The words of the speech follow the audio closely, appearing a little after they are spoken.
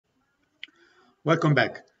Welcome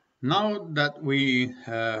back. Now that we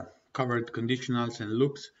covered conditionals and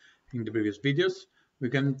loops in the previous videos, we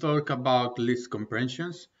can talk about list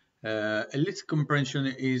comprehensions. A list comprehension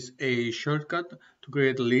is a shortcut to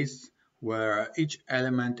create lists where each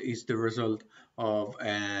element is the result of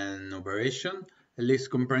an operation. A list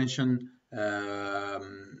comprehension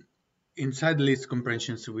inside list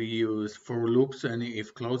comprehensions, we use for loops and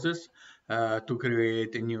if clauses to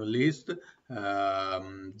create a new list.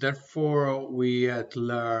 Therefore, we had to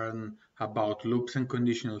learn about loops and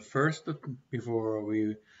conditionals first before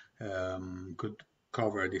we could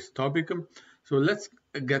cover this topic. So let's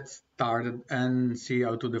get started and see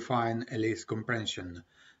how to define a list comprehension.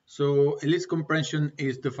 So a list comprehension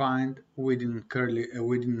is defined within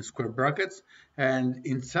square brackets, and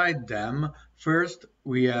inside them, first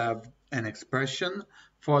we have an expression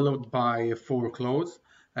followed by a for clause,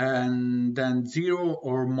 and then zero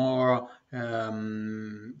or more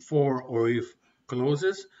for or if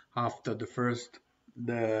clauses after the first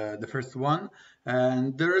one,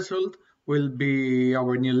 and the result will be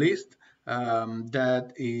our new list.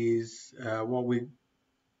 That is what we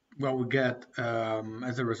get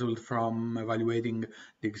as a result from evaluating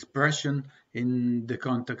the expression in the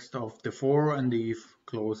context of the for and the if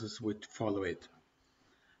clauses which follow it.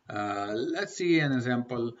 Let's see an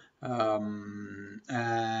example, and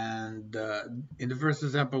in the first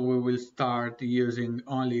example we will start using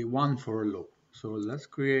only one for loop. So let's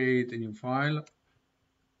create a new file.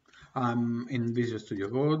 I'm in Visual Studio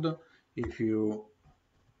Code, if you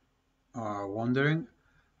are wondering.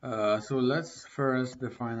 So let's first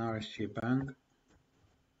define our shebang.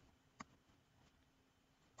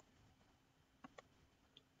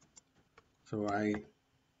 So I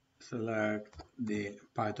select the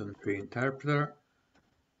Python 3 interpreter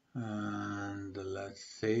and let's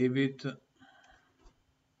save it.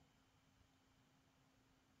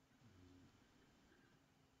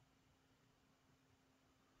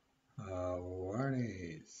 Where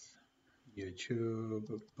is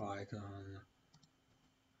YouTube, Python,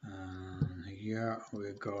 and here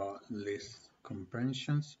we got list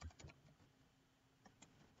comprehensions.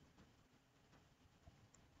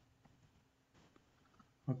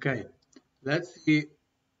 Okay, let's see.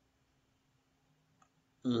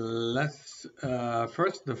 Let's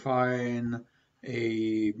first define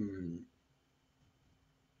a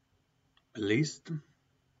list,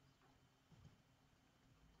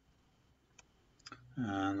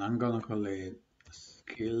 and I'm gonna call it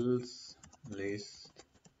skills list,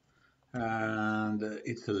 and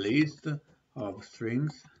it's a list of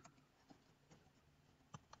strings.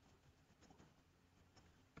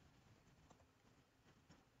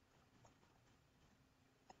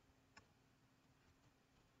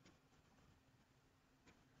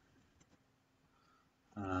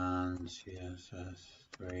 And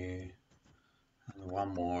CSS3 and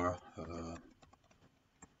one more.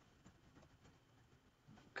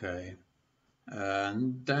 Okay,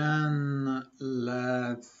 and then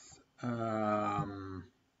let's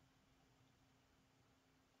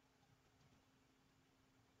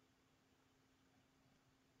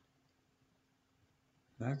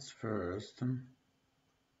first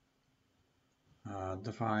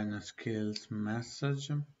define a skills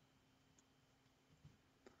message.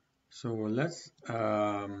 So let's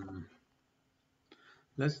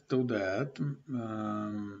do that.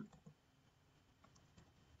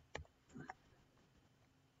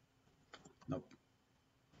 Nope.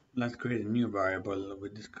 Let's create a new variable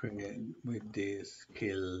with this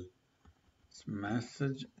skills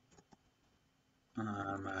message.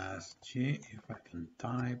 MSG, if I can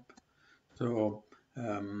type. So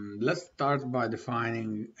let's start by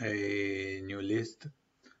defining a new list,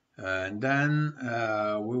 and then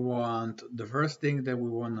we want the first thing that we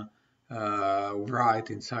want to write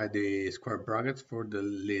inside the square brackets for the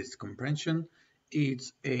list comprehension.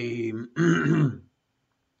 It's a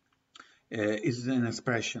is an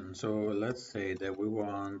expression. So let's say that we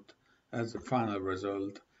want as a final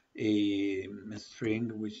result a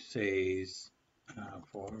string which says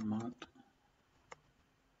format,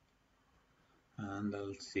 and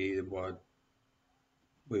I'll see what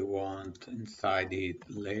we want inside it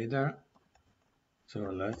later. So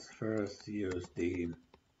let's first use the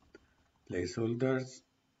placeholders,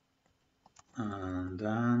 and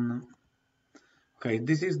then okay,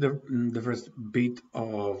 this is the first bit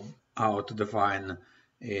of how to define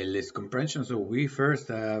a list comprehension. So we first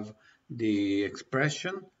have the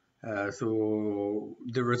expression, so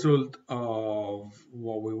the result of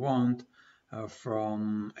what we want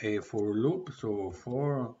from a for loop. So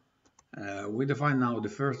for we define now the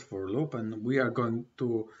first for loop, and we are going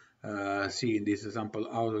to see in this example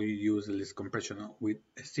how do you use the list compression with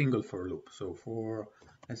a single for loop. So for,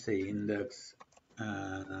 let's say, index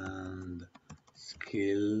and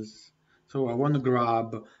skills. So I want to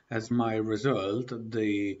grab as my result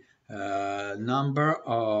the number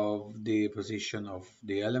of the position of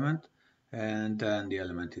the element and then the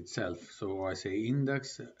element itself. So I say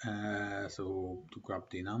index, so to grab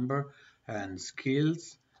the number, and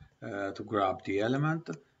skills to grab the element.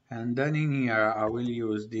 And then in here I will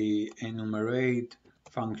use the enumerate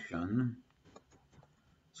function,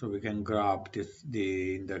 so we can grab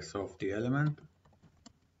the index of the element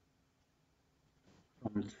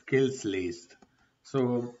from the skills list.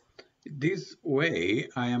 So this way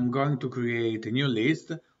I am going to create a new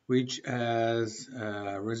list which as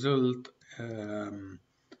a result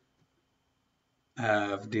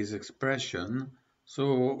have this expression.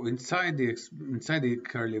 So inside the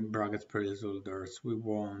curly brackets placeholders we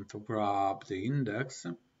want to grab the index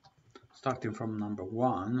starting from number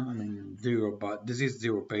 1. I mean 0, but this is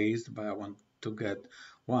 0 based, but I want to get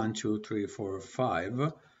 1, 2, 3, 4,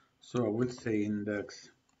 5. So I would say index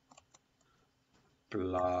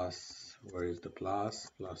plus, where is the plus?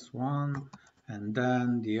 Plus 1. And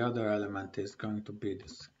then the other element is going to be the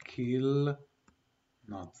skill,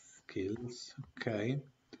 not skills. Okay.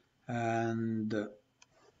 And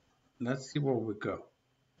let's see what we got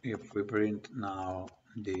if we print now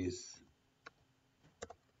this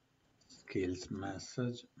skills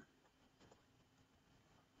message.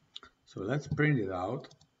 So let's print it out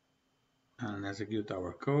and execute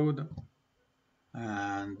our code,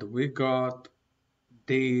 and we got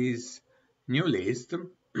this new list.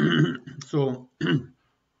 So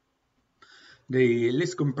the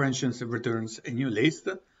list comprehensions returns a new list,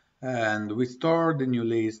 and we store the new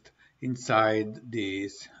list inside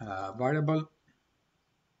this variable,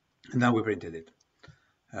 and then we printed it.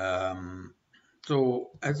 So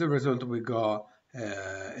as a result we got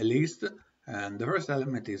a list, and the first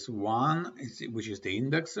element is 1, which is the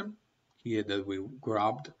index here that we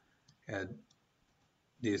grabbed at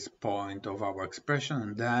this point of our expression,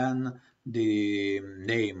 and then the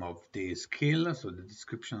name of the skill, so the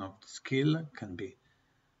description of the skill can be,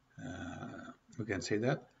 we can say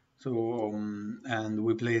that. So and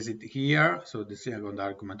we place it here, so the second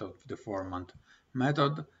argument of the format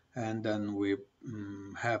method, and then we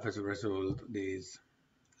have as a result this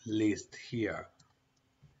list here.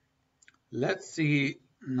 Let's see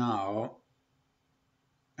now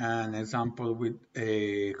an example with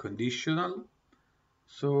a conditional.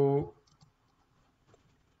 So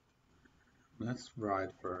let's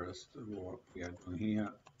write first what we are doing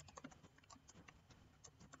here.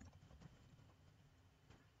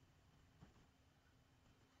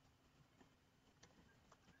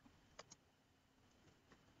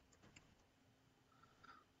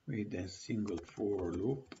 With a single for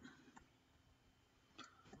loop,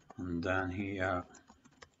 and then here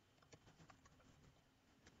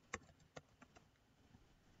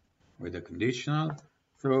with a conditional.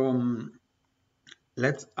 So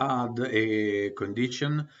let's add a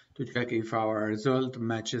condition to check if our result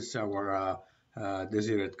matches our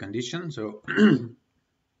desired condition. So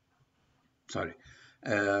sorry,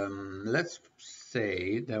 let's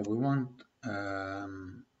say that we want,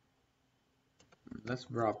 let's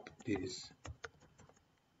wrap this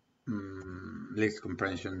list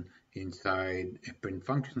comprehension inside a print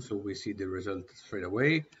function so we see the result straight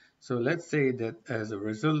away. So let's say that as a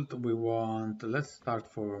result we want, let's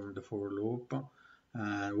start from the for loop,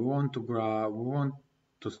 and we want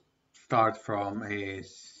to start from a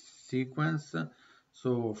sequence.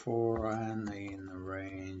 So for n in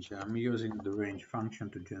range, I'm using the range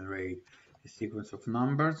function to generate a sequence of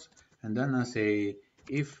numbers, and then I say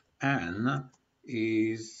if n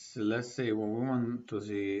is, let's say what we want to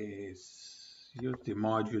see is use the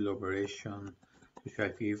modulo operation to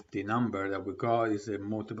check if the number that we got is a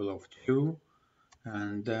multiple of 2,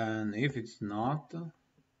 and then if it's not,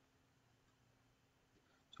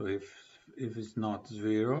 so if it's not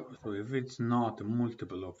 0, so if it's not a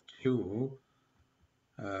multiple of 2,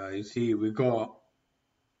 you see we got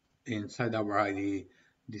inside our ID,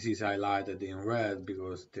 this is highlighted in red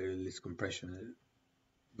because the list compression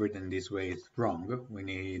written this way is wrong. We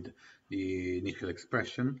need the initial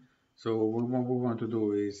expression. So what we want to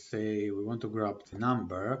do is say we want to grab the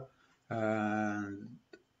number, and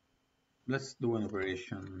let's do an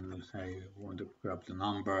operation. Let's say we want to grab the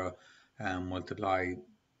number and multiply it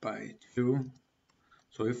by 2.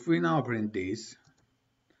 So if we now print this,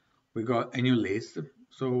 we got a new list.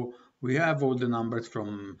 So we have all the numbers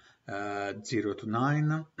from 0 to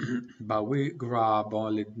 9, but we grab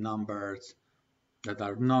only numbers that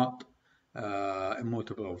are not a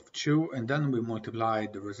multiple of 2, and then we multiply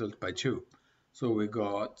the result by 2. So we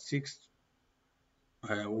got 6.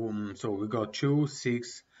 So we got 2,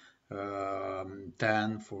 6,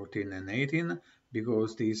 10, 14, and 18,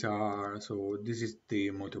 because these are, so this is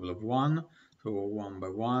the multiple of 1, so 1 by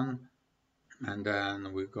 1, and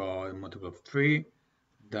then we got a multiple of 3,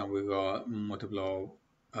 then we got multiple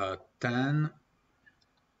of 10,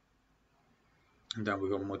 and then we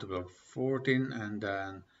got multiple of 14, and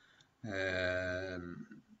then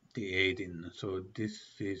the 18. So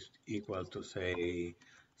this is equal to, say,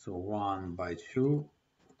 so 1 by 2,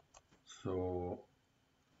 so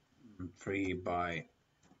 3 by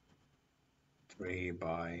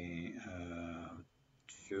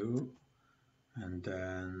 2, and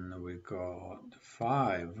then we got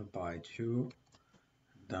 5 by 2,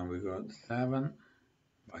 then we got 7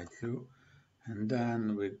 by 2, and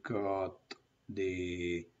then we got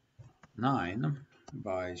the 9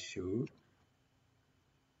 by 2,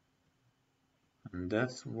 and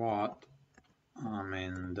that's what, I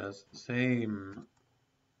mean, that's the same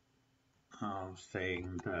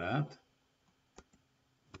saying that.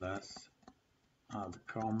 Let's add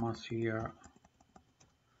commas here,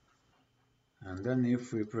 and then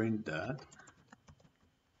if we print that,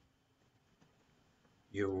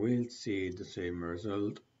 you will see the same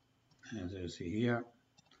result as you see here.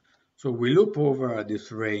 So we loop over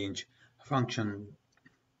this range function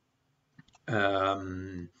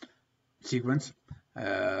sequence,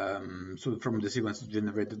 so from the sequence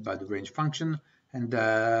generated by the range function, and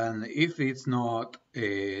then if it's not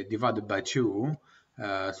divided by 2,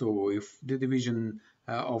 so if the division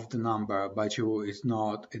of the number by 2 is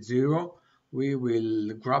not at 0, we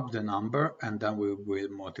will grab the number and then we will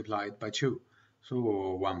multiply it by 2.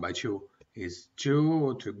 So 1 by 2 is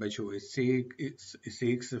 2, 3 by 2 is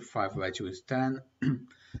 6, 5 by 2 is 10,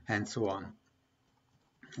 and so on.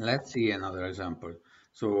 Let's see another example.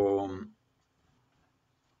 So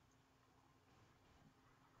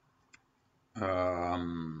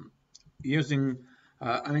using,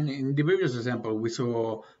 I mean, in the previous example, we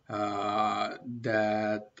saw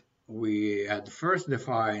that we had first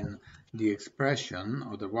defined the expression,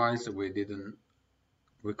 otherwise we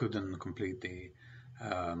couldn't complete the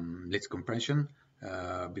list comprehension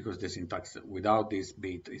because the syntax without this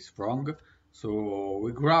bit is wrong.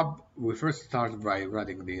 So we first start by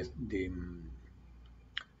writing the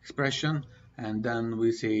expression, and then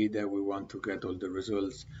we say that we want to get all the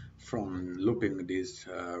results from looping this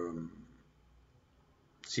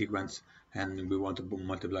sequence, and we want to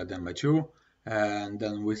multiply them by 2, and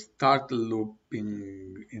then we start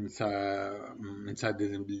looping inside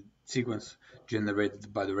the sequence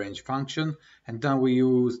generated by the range function, and then we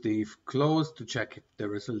use the if clause to check if the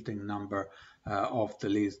resulting number of the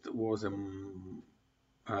list was a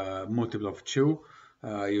multiple of 2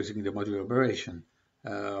 using the modulo operation.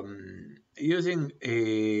 Using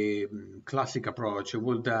a classic approach,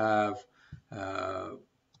 would have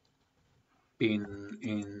been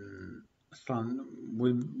in some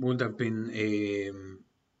would have been a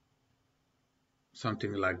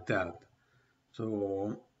something like that.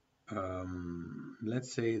 So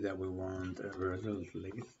let's say that we want a result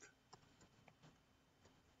list.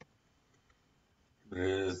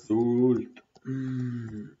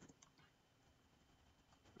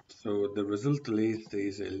 So the result list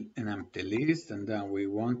is an empty list, and then we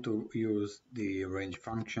want to use the range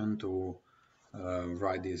function to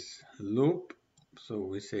write this loop. So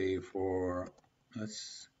we say for,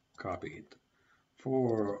 let's copy it,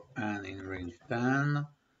 for n in range 10,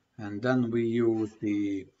 and then we use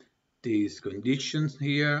these conditions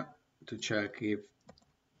here to check if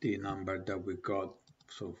the number that we got,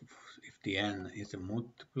 so if the n is a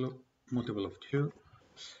multiple of 2.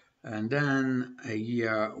 And then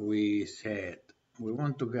here we said we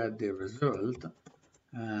want to get the result,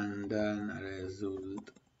 and then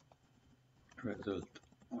result,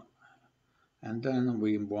 and then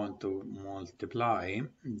we want to multiply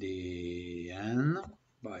the n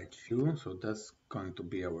by 2, so that's going to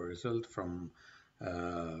be our result from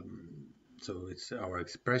so it's our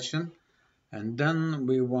expression. And then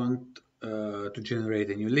we want to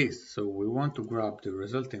generate a new list, so we want to grab the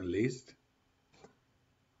resulting list,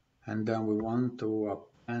 and then we want to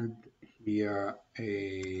append here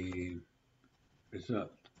a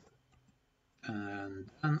result, and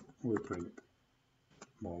then we print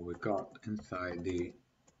what we got inside the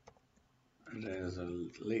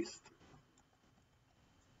result list.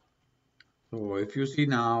 So if you see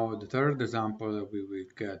now, the third example that we will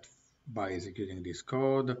get by executing this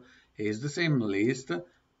code is the same list,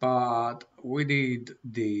 but we did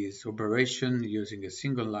this operation using a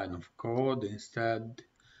single line of code. Instead,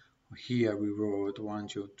 here we wrote 1,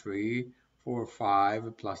 2, 3, 4,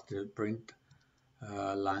 5 plus the print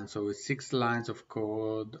line. So it's 6 lines of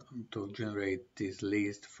code to generate this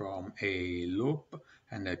list from a loop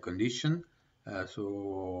and a condition.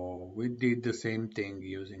 So we did the same thing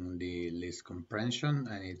using the list comprehension,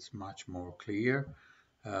 and it's much more clear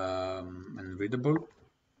and readable.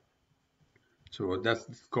 So that's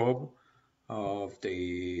the scope of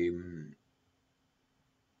the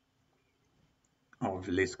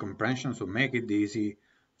list comprehension. So make it easy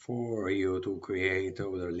for you to create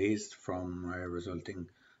other lists from a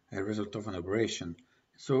result of an operation.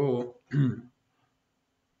 So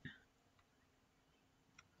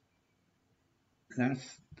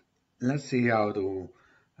let's see how to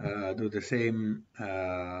do the same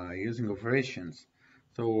using operations.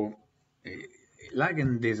 So like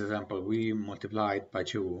in this example, we multiplied by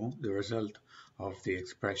 2 the result of the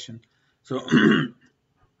expression. So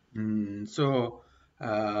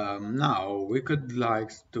now we could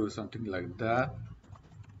like do something like that.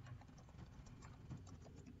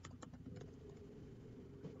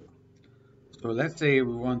 So let's say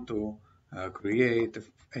we want to create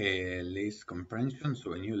a list comprehension,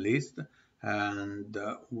 so a new list, and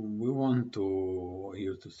we want to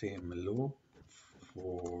use the same loop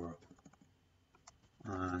for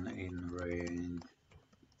an in range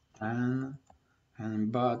n,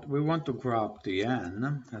 but we want to grab the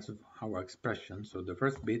n as our expression. So the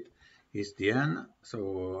first bit is the n.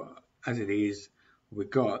 So as it is, we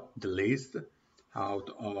got the list out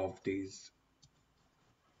of this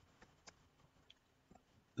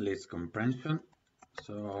list comprehension.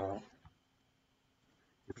 So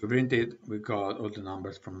if we print it, we got all the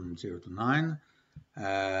numbers from 0 to 9,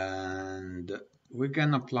 and we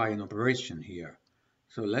can apply an operation here.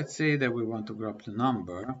 So let's say that we want to grab the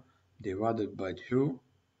number divided by 2,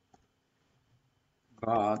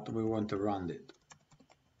 but we want to round it.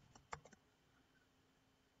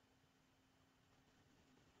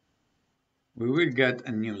 We will get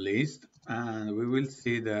a new list, and we will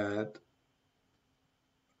see that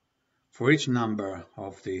for each number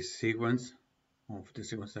of this sequence,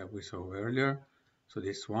 that we saw earlier, so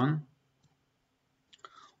this one,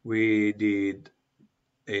 we did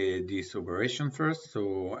this operation first,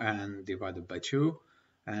 so n divided by 2,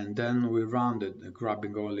 and then we rounded,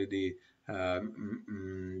 grabbing only the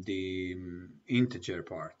integer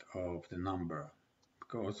part of the number,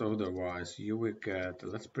 because otherwise you will get,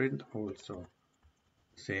 let's print also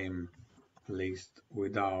same list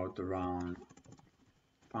without the round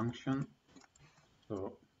function.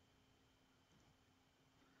 So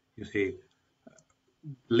you see,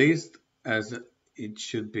 list as it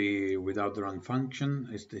should be without the round function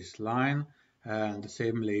is this line, and the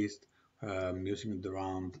same list using the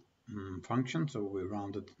round function. So we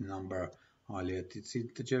rounded the number only at its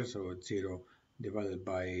integer, so it's 0 divided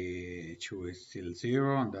by 2 is still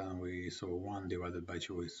 0, and then we saw 1 divided by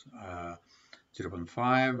 2 is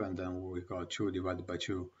 0.5, and then we got 2 divided by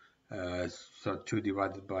 2, so 2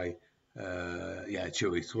 divided by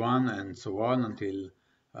 2 is 1, and so on until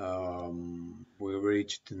we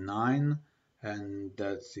reached 9, and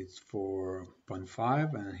that's it's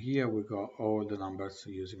 4.5, and here we got all the numbers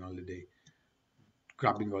using only the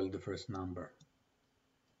grabbing all the first number,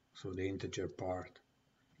 so the integer part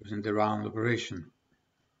using the round operation.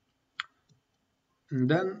 And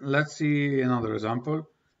then let's see another example.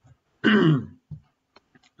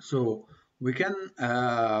 So we can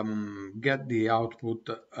get the output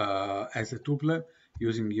as a tuple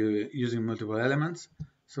using multiple elements.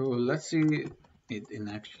 So let's see it in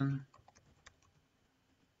action.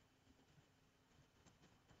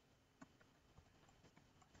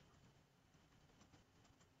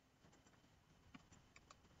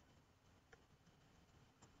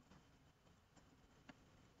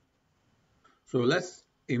 So let's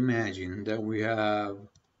imagine that we have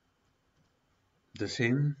the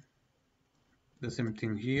same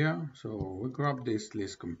thing here. So we grab this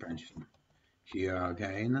list comprehension here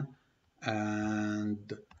again,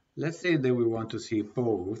 and let's say that we want to see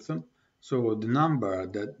both. So the number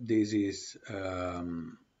that this is,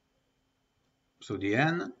 so the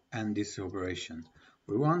n and this operation,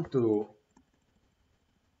 we want to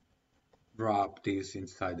wrap this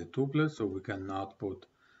inside the tuple, so we cannot put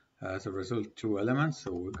as a result 2 elements.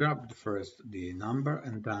 So we grab first the number,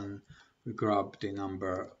 and then we grab the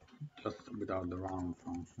number just without the round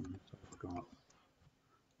function. So we got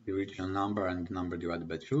the original number and the number divided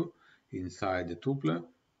by 2 inside the tuple,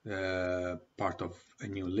 part of a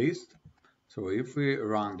new list. So if we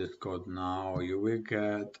run this code now, you will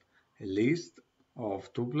get a list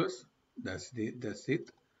of tuples. That's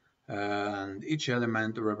it. And each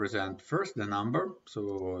element represents first the number,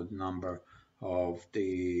 so the number of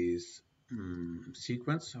these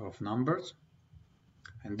sequence of numbers,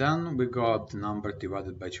 and then we got the number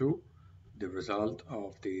divided by 2, the result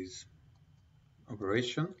of this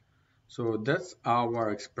operation. So that's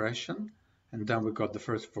our expression, and then we got the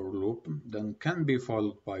first for loop, then can be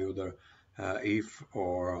followed by other if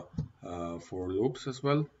or for loops as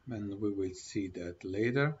well, and we will see that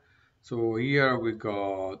later. So here we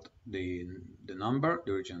got the number,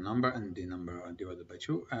 the original number, and the number divided by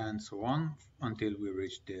 2, and so on until we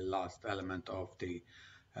reach the last element of the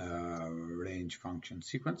range function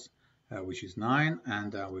sequence, which is 9,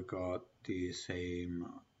 and then we got the same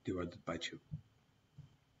divided by 2.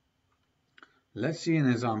 Let's see an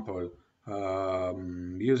example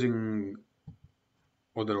using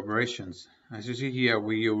other operations. As you see here,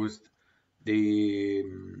 we used we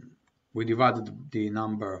divided the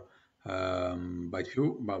number by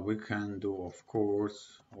 2, but we can do, of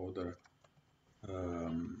course, other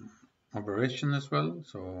operation as well.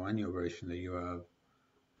 So any operation that you have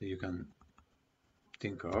that you can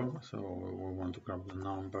think of. So we want to grab the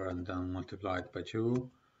number and then multiply it by 2,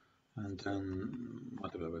 and then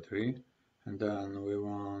multiply by 3, and then we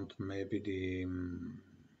want maybe the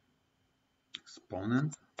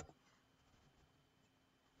exponent.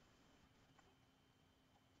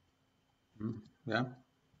 Yeah,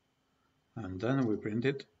 and then we print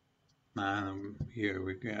it, and here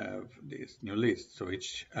we have this new list. So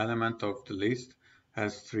each element of the list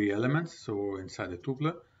has 3 elements, so inside the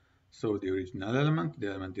tuple. So the original element, the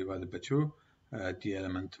element divided by 2, the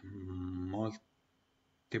element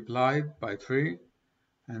multiplied by 3,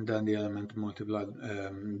 and then the element multiplied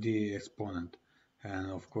the exponent. And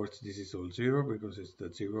of course this is all 0 because it's the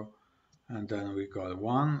 0. And then we got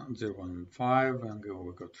 1, 0, 1, 5, and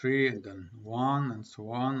we got 3, and then 1, and so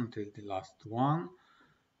on until the last one.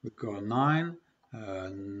 We got 9,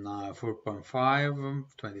 4.5,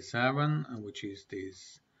 27, which is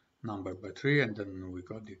this number by 3, and then we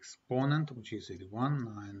got the exponent, which is 81,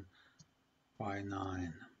 9 by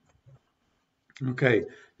 9. Okay,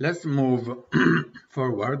 let's move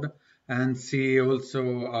forward and see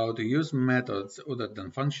also how to use methods other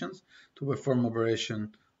than functions to perform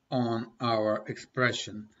operation on our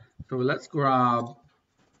expression. So let's grab,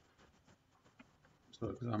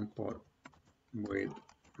 for example, with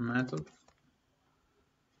methods.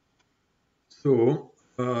 So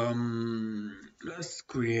let's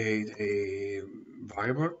create a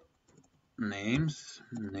variable names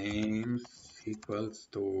equals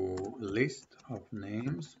to list of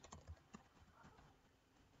names.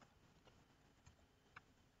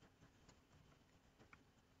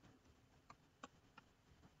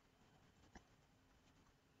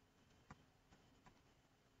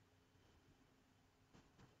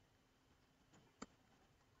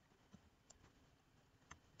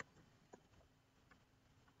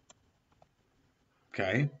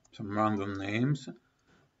 Okay, some random names,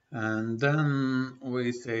 and then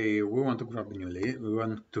we say we want to grab a new list. We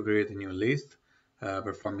want to create a new list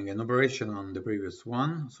performing an operation on the previous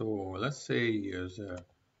one. So let's say user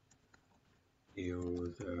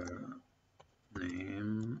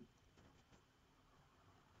name,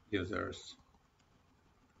 users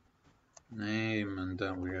name, and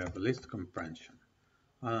then we have a list comprehension.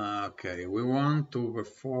 Okay, we want to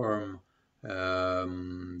perform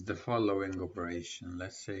the following operation.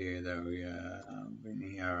 Let's say that we have in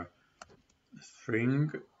here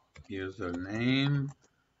string username,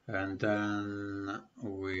 and then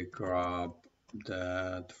we grab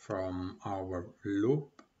that from our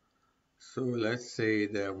loop. So let's say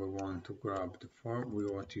that we want to grab we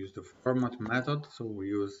want to use the format method. So we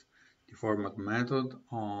use the format method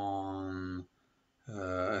on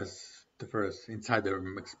as the first inside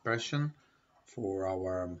the expression for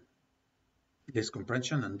our list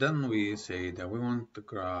comprehension, and then we say that we want to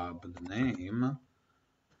grab the name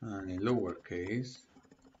and in lowercase,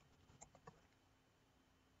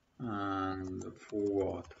 and for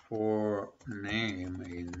what? For name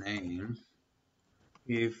in names,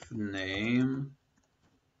 if name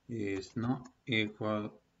is not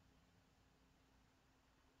equal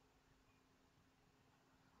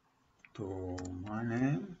to my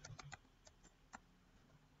name,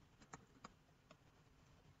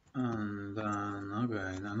 and then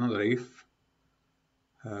again another if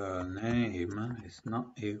name is not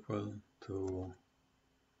equal to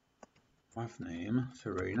wife name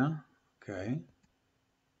Serena. Okay,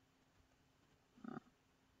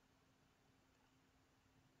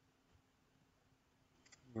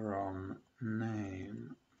 from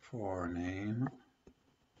name for name.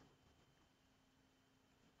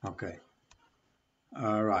 Okay,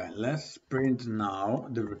 all right, let's print now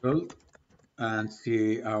the result and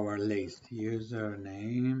see our list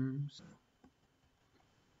usernames.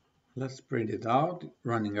 Let's print it out,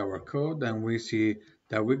 running our code, and we see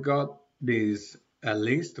that we got this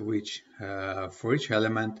list, which for each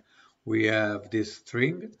element we have this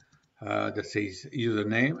string that says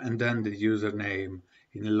username, and then the username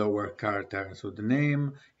in lower character. So the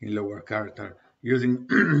name in lower character using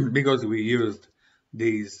because we used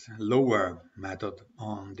this lower method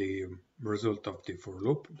on the result of the for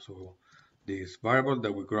loop. So this variable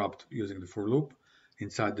that we grabbed using the for loop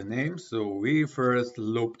inside the name. So we first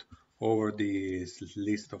looped over this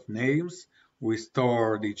list of names. We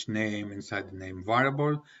stored each name inside the name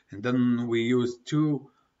variable, and then we use two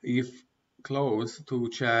if clause to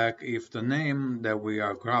check if the name that we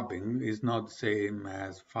are grabbing is not the same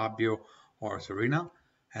as Fabio or Serena.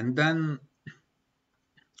 And then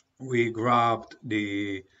we grabbed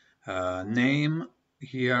the name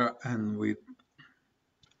here and we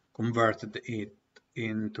converted it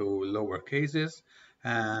into lower cases,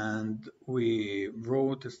 and we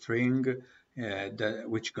wrote a string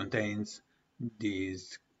which contains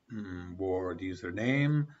this word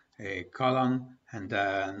username, a colon, and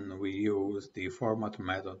then we use the format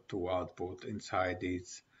method to output inside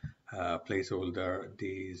this placeholder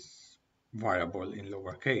this variable in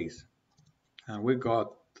lowercase. And we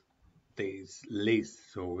got this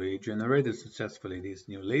list, so we generated successfully this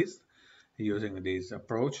new list using this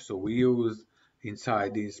approach. So we use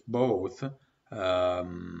inside this both a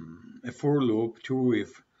for loop, two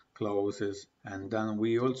if clauses, and then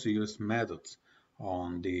we also use methods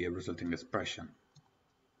on the resulting expression.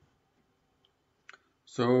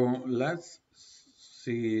 So let's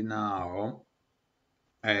see now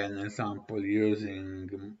an example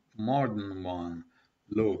using more than one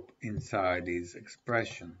loop inside this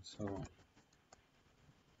expression. So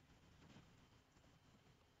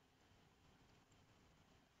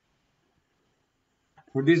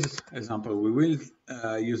for this example, we will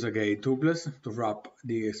use again tuples to wrap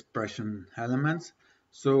the expression elements,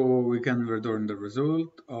 so we can return the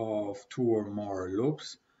result of two or more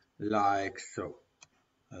loops, like so.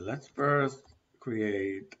 Let's first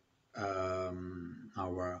create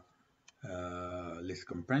our list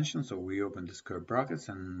comprehension. So we open the square brackets,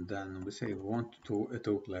 and then we say we want a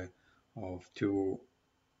tuple of two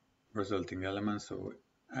resulting elements, so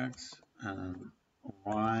x and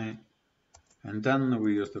y. And then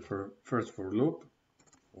we use the first for loop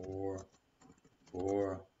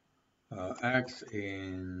for x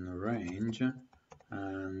in range,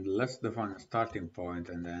 and let's define a starting point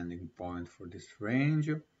and ending point for this range.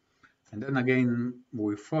 And then again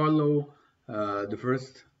we follow the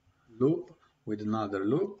first loop with another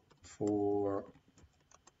loop for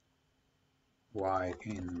y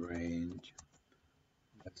in range,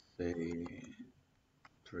 let's say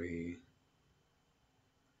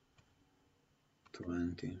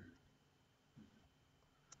 320.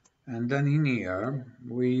 And then in here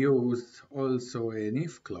we use also an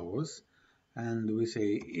if clause, and we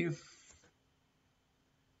say if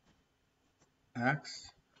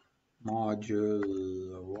x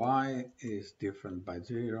module y is different by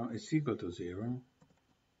 0 is equal to 0.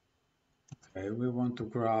 Okay, we want to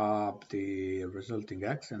grab the resulting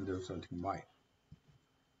x and the resulting y.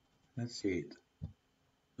 Let's see it.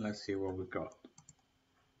 Let's see what we got.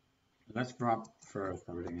 Let's wrap first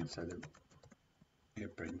everything inside a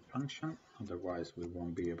print function, otherwise we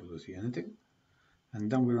won't be able to see anything. And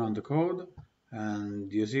then we run the code,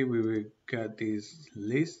 and you see we will get this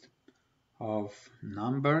list of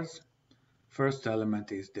numbers. First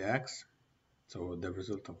element is the x, so the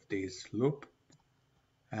result of this loop.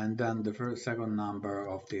 And then the second number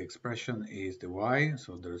of the expression is the y,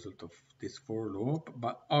 so the result of this for loop,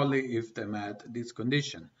 but only if they met this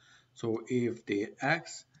condition. So if the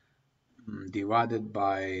x divided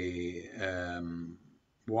by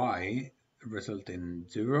y result in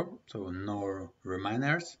 0, so no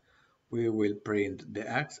remainders, we will print the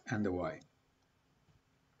x and the y.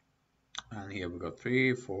 And here we got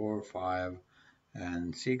 3, 4, 5,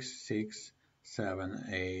 and 6, 6, 7,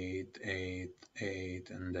 8, 8, 8,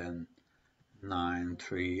 and then 9,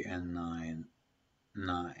 3, and 9,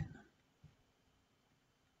 9.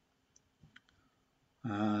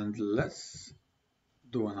 And let's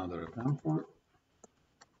do another example.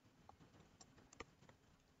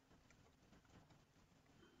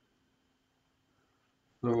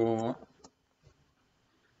 So,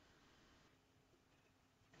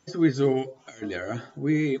 as we saw earlier,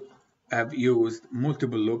 we have used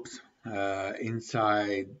multiple loops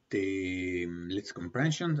inside the list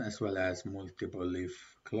comprehension, as well as multiple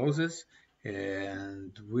if clauses,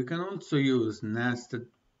 and we can also use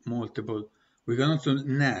we can also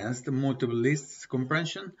nest multiple lists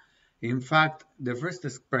comprehension. In fact, the first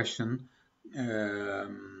expression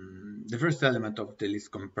the first element of the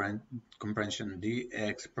list comprehension, the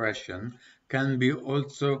expression, can be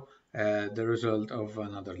also the result of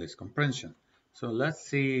another list comprehension. So let's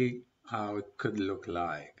see how it could look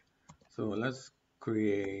like. So let's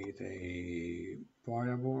create a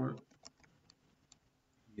variable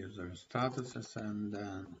user statuses, and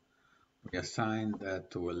then we assign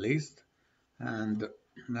that to a list. And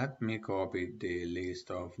let me copy the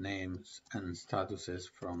list of names and statuses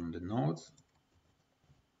from the nodes.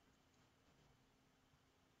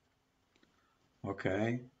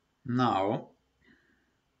 Okay, now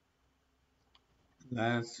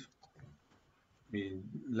let's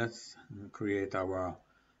create our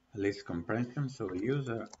list comprehension. So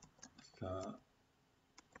user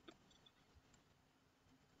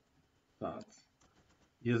starts.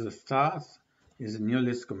 User starts is a new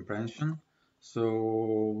list comprehension.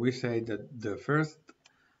 So we say that the first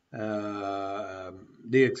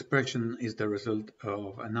the expression is the result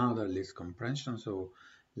of another list comprehension. So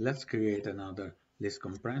let's create another list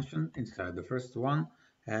comprehension inside the first one,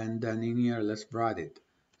 and then in here let's write it.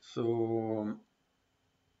 So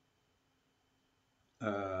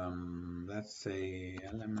let's say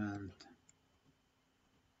element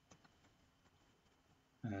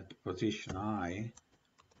at position I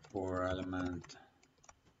for element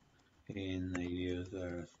in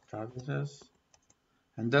user statuses,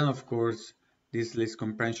 and then of course this list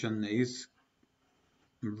comprehension is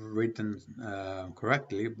written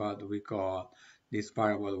correctly, but we got this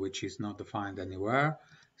variable which is not defined anywhere.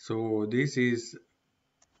 So this is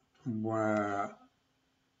where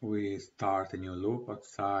we start a new loop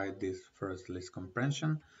outside this first list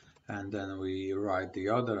comprehension, and then we write the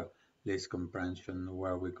other list comprehension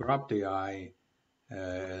where we grab the I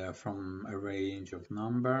from a range of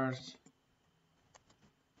numbers,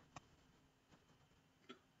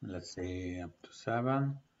 let's say up to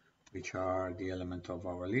 7, which are the element of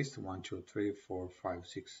our list 1, 2, 3, 4, 5,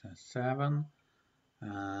 6, and 7,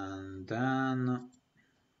 and then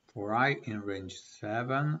for I in range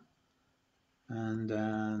 7, and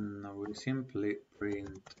then we simply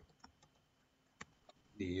print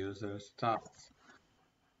the user starts.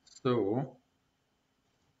 So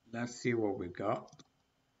let's see what we got,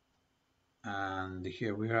 and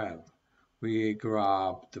here we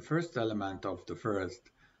grab the first element of the first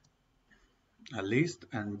list,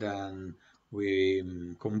 and then we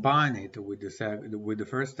combine it with the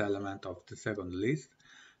first element of the second list.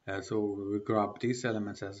 So we grab these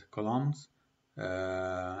elements as columns,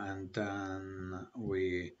 and then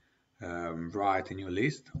we write a new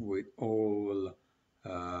list with all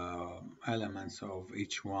elements of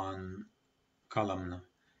each one column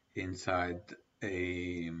inside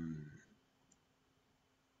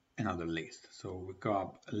another list. So we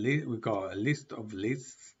got a list of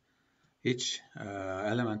lists. Each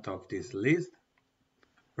element of this list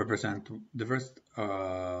represent the first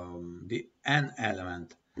the n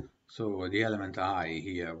element. So the element I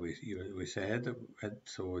here we said,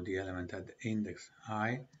 so the element at index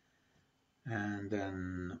I, and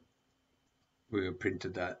then we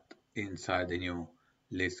printed that inside the new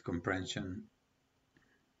list comprehension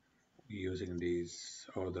using these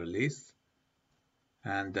other lists,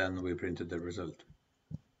 and then we printed the result.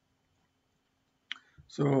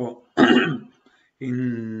 So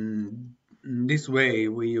in this way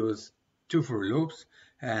we use two for loops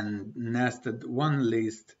and nested one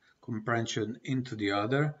list comprehension into the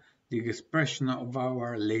other. The expression of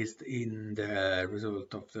our list in the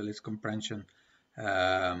result of the list comprehension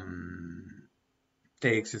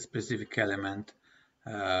takes a specific element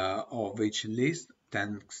of each list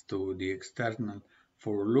thanks to the external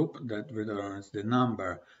for loop that returns the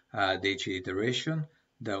number at each iteration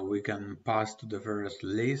that we can pass to the first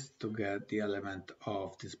list to get the element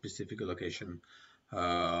of the specific location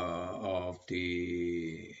of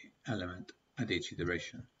the element at each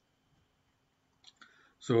iteration.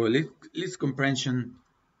 So list comprehension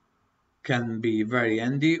can be very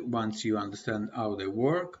handy once you understand how they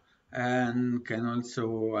work, and can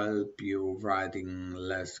also help you writing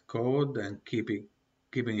less code and keeping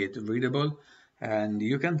it readable. And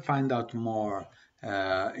you can find out more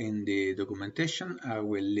in the documentation. I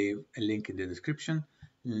will leave a link in the description.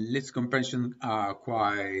 List comprehension are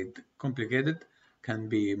quite complicated, can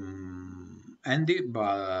be handy,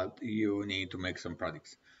 but you need to make some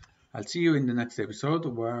practice. I'll see you in the next episode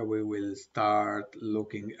where we will start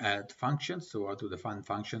looking at functions, so how to define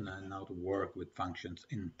function and how to work with functions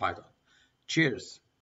in Python. Cheers!